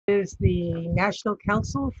Is the National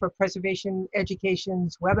Council for Preservation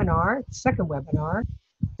Education's webinar, second webinar.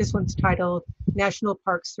 This one's titled National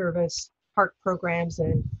Park Service, Park Programs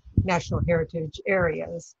and National Heritage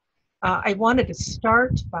Areas. I wanted to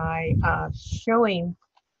start by showing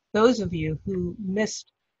those of you who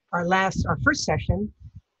missed our first session,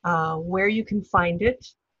 where you can find it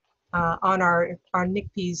on our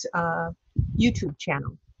NCPE's YouTube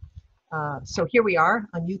channel. So here we are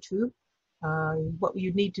on YouTube. What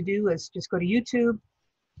you need to do is just go to YouTube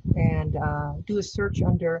and do a search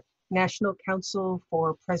under National Council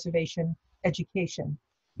for Preservation Education.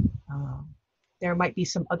 There might be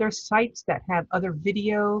some other sites that have other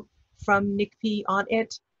video from NCPE on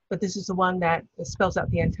it, but this is the one that spells out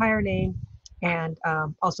the entire name and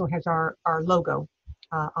also has our logo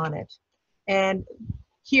on it. And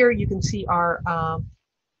here you can see our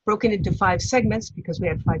broken into 5 segments because we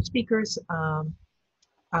had 5 speakers.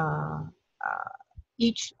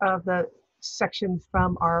 Each of the sections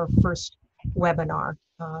from our first webinar,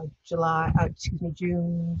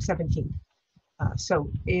 June 17th. So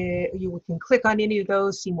you can click on any of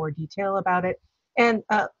those, see more detail about it. And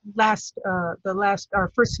our first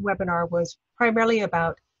webinar was primarily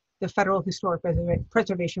about the Federal Historic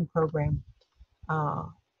Preservation Program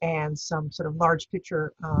and some sort of large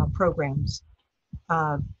picture programs.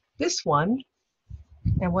 This one,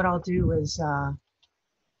 and what I'll do is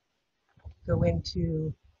go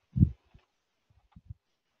into,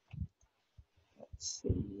 let's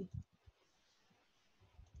see,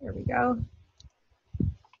 there we go.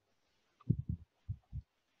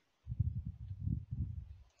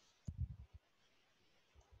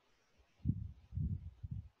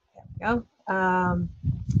 There we go.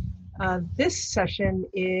 This session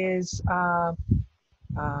is,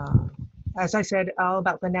 as I said, all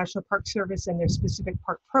about the National Park Service and their specific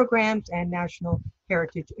park programs and national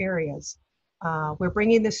heritage areas. We're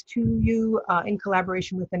bringing this to you in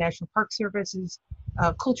collaboration with the National Park Service's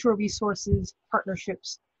Cultural Resources,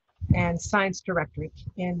 Partnerships, and Science Directorate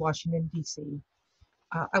in Washington, D.C.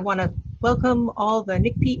 I want to welcome all the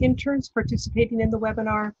NCPE interns participating in the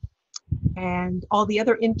webinar and all the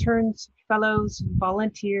other interns, fellows,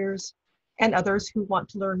 volunteers, and others who want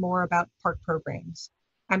to learn more about park programs.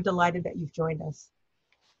 I'm delighted that you've joined us.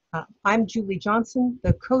 I'm Julie Johnson,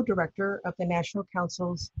 the co-director of the National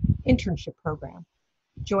Council's Internship Program.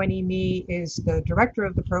 Joining me is the director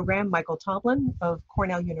of the program, Michael Tomlin of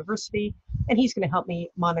Cornell University, and he's going to help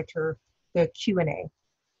me monitor the Q&A.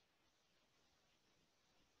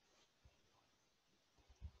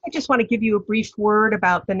 I just want to give you a brief word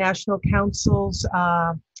about the National Council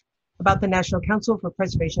for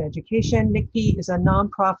Preservation Education. NCPE is a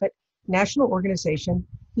nonprofit national organization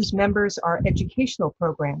whose members are educational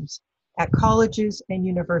programs at colleges and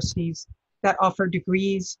universities that offer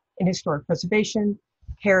degrees in historic preservation,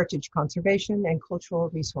 heritage conservation, and cultural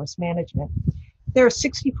resource management. There are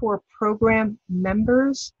 64 program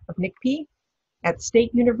members of NCPE at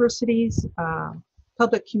state universities,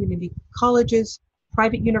 public community colleges,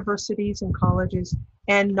 private universities and colleges,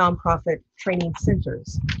 and nonprofit training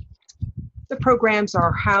centers. The programs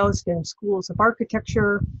are housed in schools of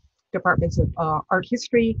architecture, departments of art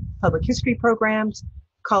history, public history programs,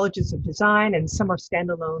 colleges of design, and some are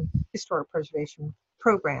standalone historic preservation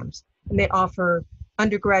programs. And they offer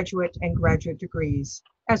undergraduate and graduate degrees,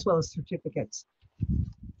 as well as certificates.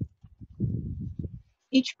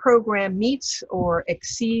 Each program meets or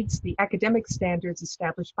exceeds the academic standards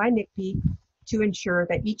established by NCPE to ensure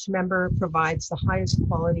that each member provides the highest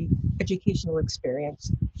quality educational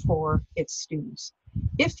experience for its students.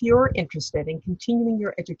 If you're interested in continuing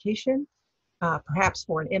your education, perhaps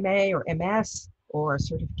for an MA or MS or a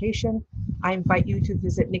certification, I invite you to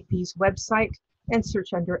visit NCPE's website and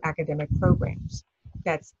search under academic programs.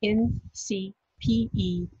 That's ncpe.us.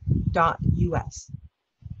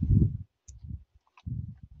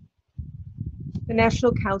 The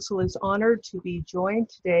National Council is honored to be joined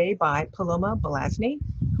today by Paloma Belazny,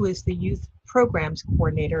 who is the Youth Programs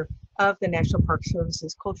Coordinator of the National Park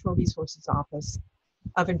Service's Cultural Resources Office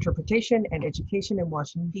of Interpretation and Education in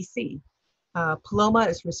Washington, D.C. Paloma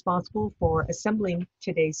is responsible for assembling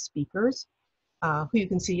today's speakers, who you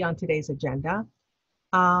can see on today's agenda.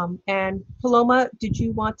 And Paloma, did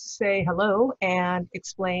you want to say hello and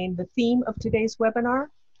explain the theme of today's webinar?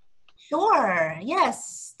 Sure,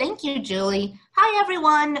 yes. Thank you, Julie. Hi,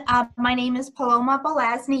 everyone. My name is Paloma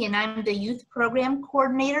Belazny, and I'm the Youth Program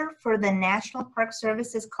Coordinator for the National Park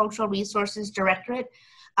Service's Cultural Resources Directorate,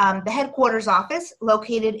 the headquarters office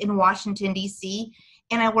located in Washington, D.C.,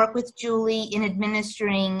 and I work with Julie in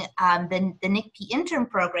administering the NCPE intern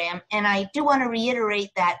program. And I do want to reiterate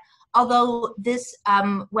that Although this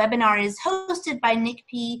webinar is hosted by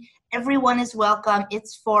NCPE, everyone is welcome.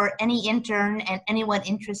 It's for any intern and anyone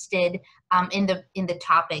interested in the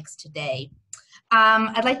topics today.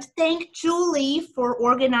 I'd like to thank Julie for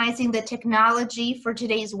organizing the technology for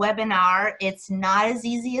today's webinar. It's not as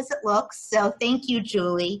easy as it looks, so thank you,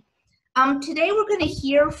 Julie. Today we're going to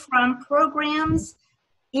hear from programs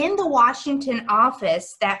in the Washington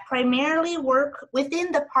office that primarily work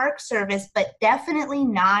within the Park Service, but definitely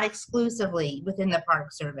not exclusively within the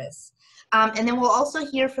Park Service. And then we'll also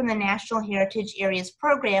hear from the National Heritage Areas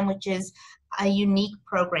Program, which is a unique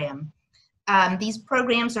program. These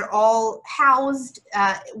programs are all housed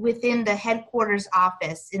within the headquarters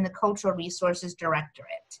office in the Cultural Resources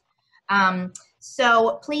Directorate.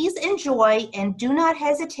 So please enjoy and do not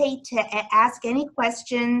hesitate to ask any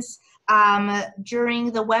questions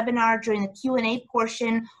during the webinar, during the Q&A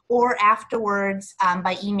portion, or afterwards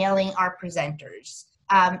by emailing our presenters.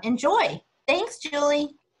 Enjoy. Thanks, Julie.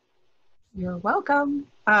 You're welcome.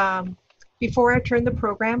 Before I turn the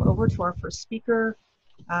program over to our first speaker,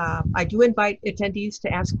 I do invite attendees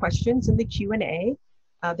to ask questions in the Q&A.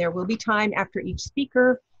 There will be time after each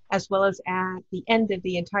speaker, as well as at the end of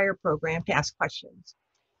the entire program to ask questions.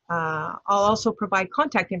 I'll also provide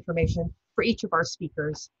contact information for each of our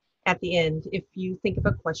speakers at the end if you think of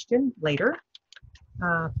a question later,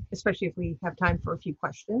 especially if we have time for a few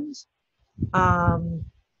questions.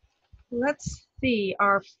 Let's see,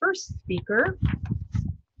 our first speaker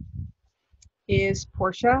is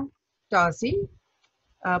Porsha Dossie.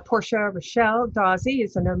 Porsha Rochelle Dossie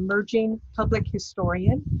is an emerging public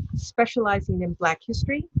historian specializing in Black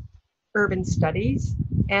history, urban studies,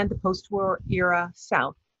 and the post-war era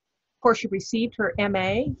South. Porsha received her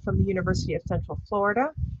MA from the University of Central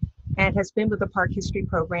Florida and has been with the Park History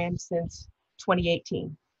program since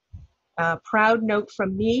 2018. Proud note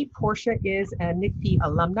from me, Porsha is a NCPE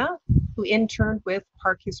alumna who interned with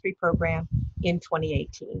Park History program in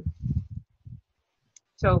 2018.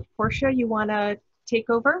 So Porsha, you want to take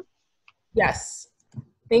over? Yes.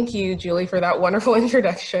 Thank you, Julie, for that wonderful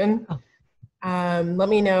introduction. Let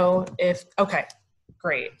me know if, okay,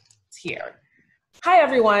 great, it's here. Hi,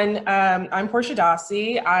 everyone. I'm Porsha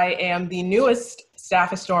Dossie. I am the newest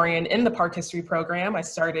staff historian in the Park History program. I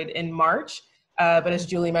started in March, but as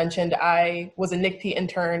Julie mentioned, I was a NCPE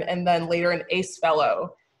intern and then later an ACE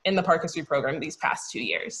fellow in the Park History program these past 2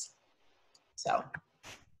 years. So.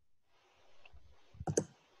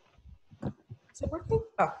 Is it working?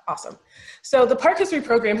 Oh, awesome. So the Park History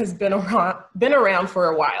program has been around for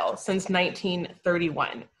a while, since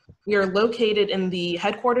 1931. We are located in the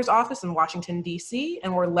headquarters office in Washington, D.C.,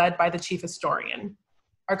 and we're led by the chief historian.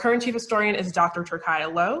 Our current chief historian is Dr.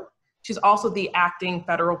 Turkiah Lowe. She's also the acting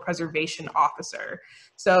federal preservation officer.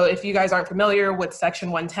 So if you guys aren't familiar with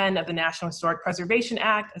Section 110 of the National Historic Preservation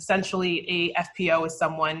Act, essentially a FPO is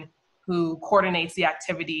someone who coordinates the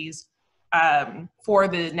activities for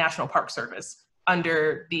the National Park Service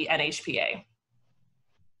under the NHPA.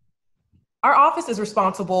 Our office is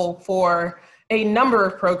responsible for a number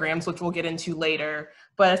of programs, which we'll get into later,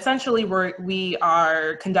 but essentially we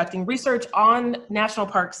are conducting research on national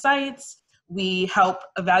park sites. We help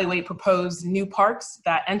evaluate proposed new parks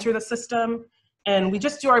that enter the system, and we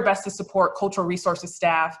just do our best to support cultural resources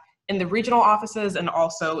staff in the regional offices and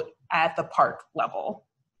also at the park level.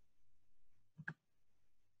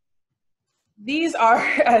 These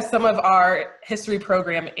are some of our history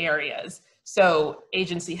program areas. So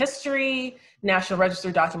agency history, National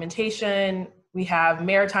Register documentation, we have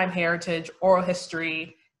maritime heritage, oral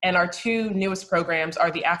history, and our two newest programs are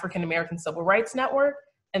the African American Civil Rights Network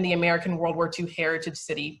and the American World War II Heritage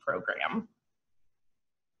City Program.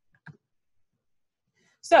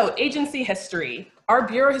 So agency history. Our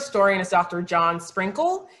bureau historian is Dr. John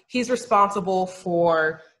Sprinkle. He's responsible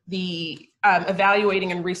for the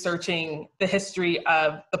evaluating and researching the history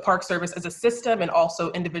of the Park Service as a system and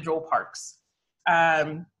also individual parks.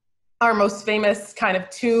 Our most famous kind of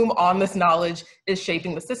tomb on this knowledge is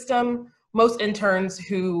Shaping the System. Most interns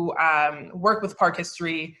who work with park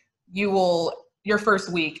history, your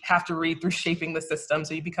first week have to read through Shaping the System,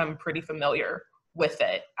 so you become pretty familiar with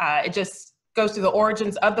it. It just goes through the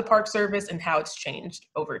origins of the Park Service and how it's changed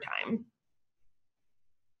over time.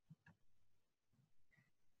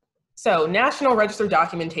 So National Register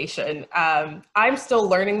documentation. I'm still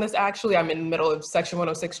learning this actually. I'm in the middle of Section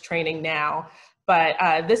 106 training now, but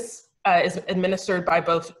this is administered by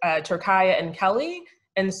both Turkiah and Kelly.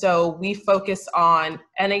 And so we focus on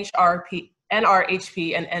NRHP and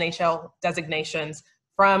NHL designations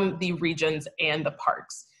from the regions and the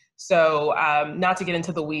parks. So not to get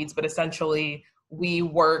into the weeds, but essentially we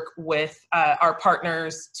work with our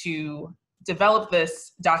partners to develop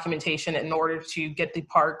this documentation in order to get the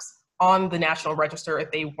parks on the National Register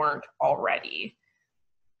if they weren't already.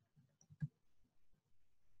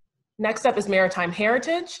 Next up is maritime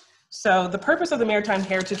heritage. So the purpose of the Maritime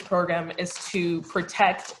Heritage Program is to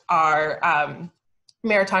protect our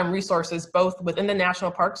maritime resources, both within the National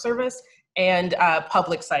Park Service and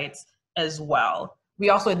public sites as well. We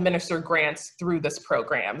also administer grants through this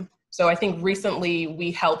program. So I think recently we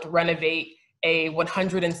helped renovate a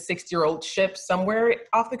 106-year-old ship somewhere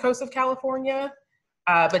off the coast of California,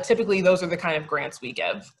 but typically those are the kind of grants we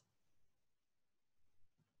give.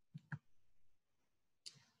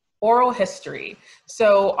 Oral history.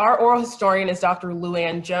 So our oral historian is Dr.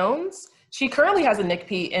 Luann Jones. She currently has a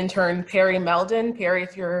NCPE intern, Perry Meldon. Perry,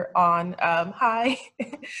 if you're on, hi.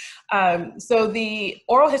 So the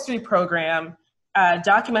oral history program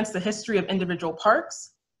documents the history of individual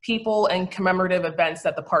parks, people, and commemorative events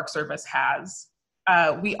that the Park Service has.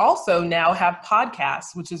 We also now have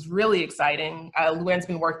podcasts, which is really exciting. Luann's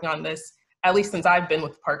been working on this at least since I've been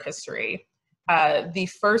with Park History. The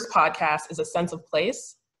first podcast is A Sense of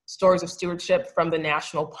Place, Stories of Stewardship from the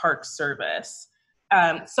National Park Service.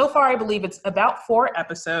 So far, I believe it's about 4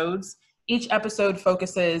 episodes. Each episode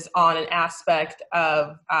focuses on an aspect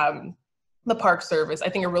of the Park Service. I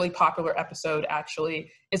think a really popular episode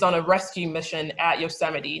actually is on a rescue mission at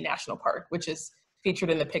Yosemite National Park, which is featured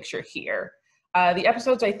in the picture here. The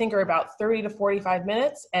episodes I think are about 30 to 45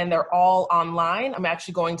 minutes and they're all online. I'm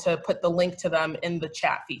actually going to put the link to them in the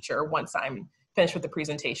chat feature once I'm finished with the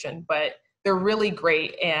presentation, but they're really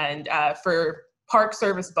great, and for Park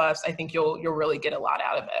Service buffs, I think you'll really get a lot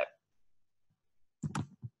out of it.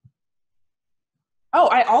 Oh,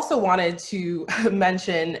 I also wanted to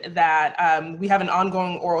mention that we have an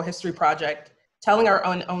ongoing oral history project telling our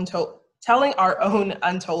own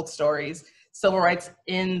untold stories, civil rights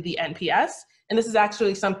in the NPS, and this is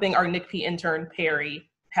actually something our NCPE intern Perry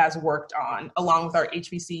has worked on, along with our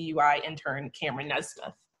HBCUI intern Cameron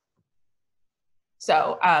Nesmith.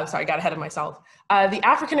 So, sorry, I got ahead of myself. The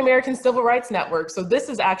African American Civil Rights Network. So this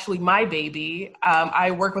is actually my baby.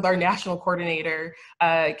 I work with our national coordinator,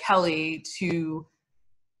 Kelly, to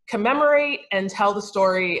commemorate and tell the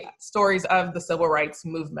stories of the civil rights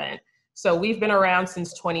movement. So we've been around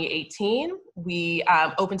since 2018. We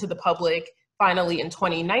opened to the public finally in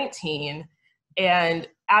 2019. And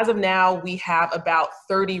as of now, we have about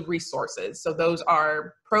 30 resources. So those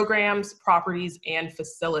are programs, properties, and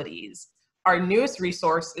facilities. Our newest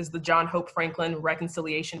resource is the John Hope Franklin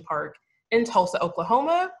Reconciliation Park in Tulsa,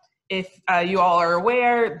 Oklahoma. If you all are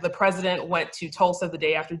aware, the president went to Tulsa the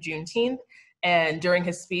day after Juneteenth, and during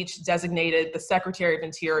his speech designated the Secretary of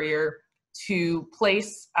Interior to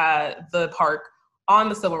place the park on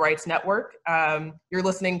the Civil Rights Network. You're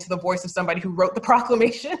listening to the voice of somebody who wrote the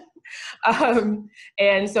proclamation.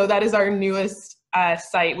 And so that is our newest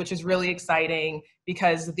site, which is really exciting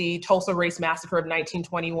because the Tulsa Race Massacre of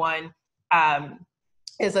 1921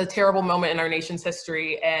 is a terrible moment in our nation's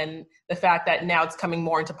history, and the fact that now it's coming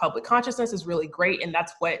more into public consciousness is really great, and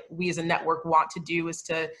that's what we as a network want to do, is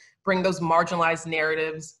to bring those marginalized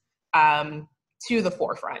narratives to the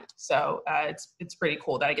forefront. So it's pretty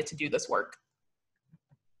cool that I get to do this work.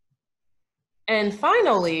 And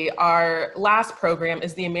finally, our last program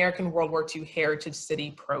is the American World War II Heritage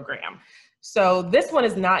City Program. So this one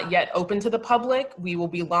is not yet open to the public. We will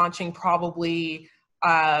be launching probably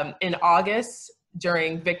in August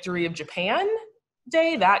during Victory of Japan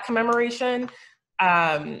Day, that commemoration.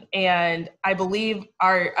 And I believe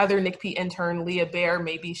our other NCPE intern, Leah Bear,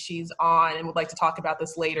 maybe she's on and would like to talk about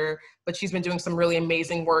this later, but she's been doing some really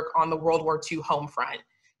amazing work on the World War II home front.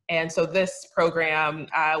 And so this program,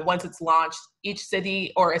 once it's launched, each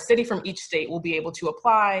city or a city from each state will be able to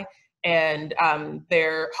apply, and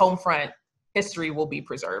their home front history will be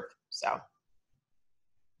preserved. So.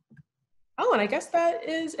 Oh, and I guess that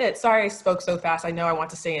is it. Sorry I spoke so fast. I know I want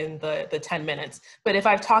to stay in the 10 minutes, but if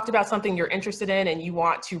I've talked about something you're interested in and you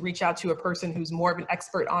want to reach out to a person who's more of an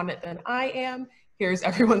expert on it than I am, here's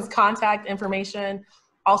everyone's contact information.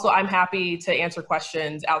 Also, I'm happy to answer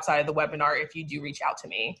questions outside of the webinar if you do reach out to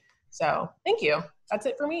me. So thank you. That's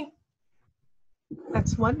it for me.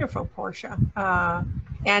 That's wonderful, Porsha.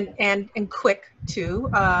 And quick too.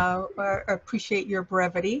 Appreciate your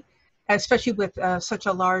brevity, especially with such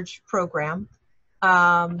a large program.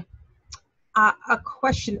 A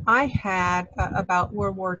question I had about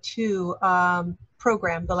World War II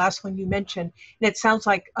program, the last one you mentioned, and it sounds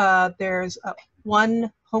like there's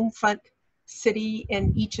one home front city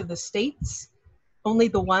in each of the states, only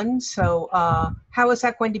the one. So how is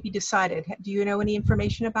that going to be decided? Do you know any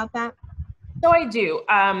information about that? So I do.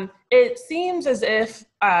 It seems as if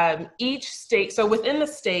each state, so within the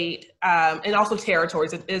state, and also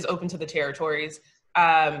territories, it is open to the territories,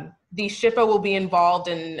 the SHPA will be involved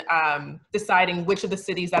in deciding which of the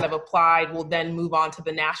cities that have applied will then move on to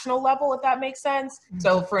the national level, if that makes sense.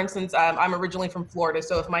 So for instance, I'm originally from Florida,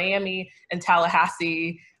 so if Miami and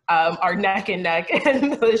Tallahassee are neck and neck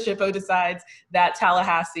and the SHPA decides that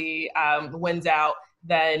Tallahassee wins out,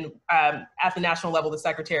 then at the national level, the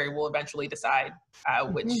secretary will eventually decide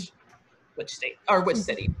which state or which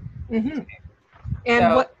city. Mm-hmm. And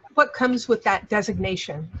So, what comes with that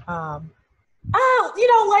designation?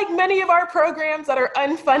 Like many of our programs that are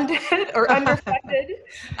unfunded or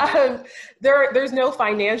underfunded, there's no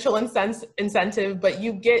financial incentive, but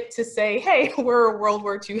you get to say, hey, we're a World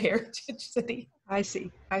War II heritage city. I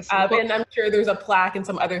see. And I'm sure there's a plaque and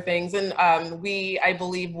some other things. And I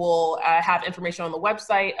believe, will have information on the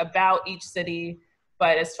website about each city,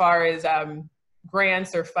 but as far as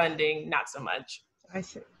grants or funding, not so much. I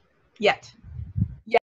see. Yet.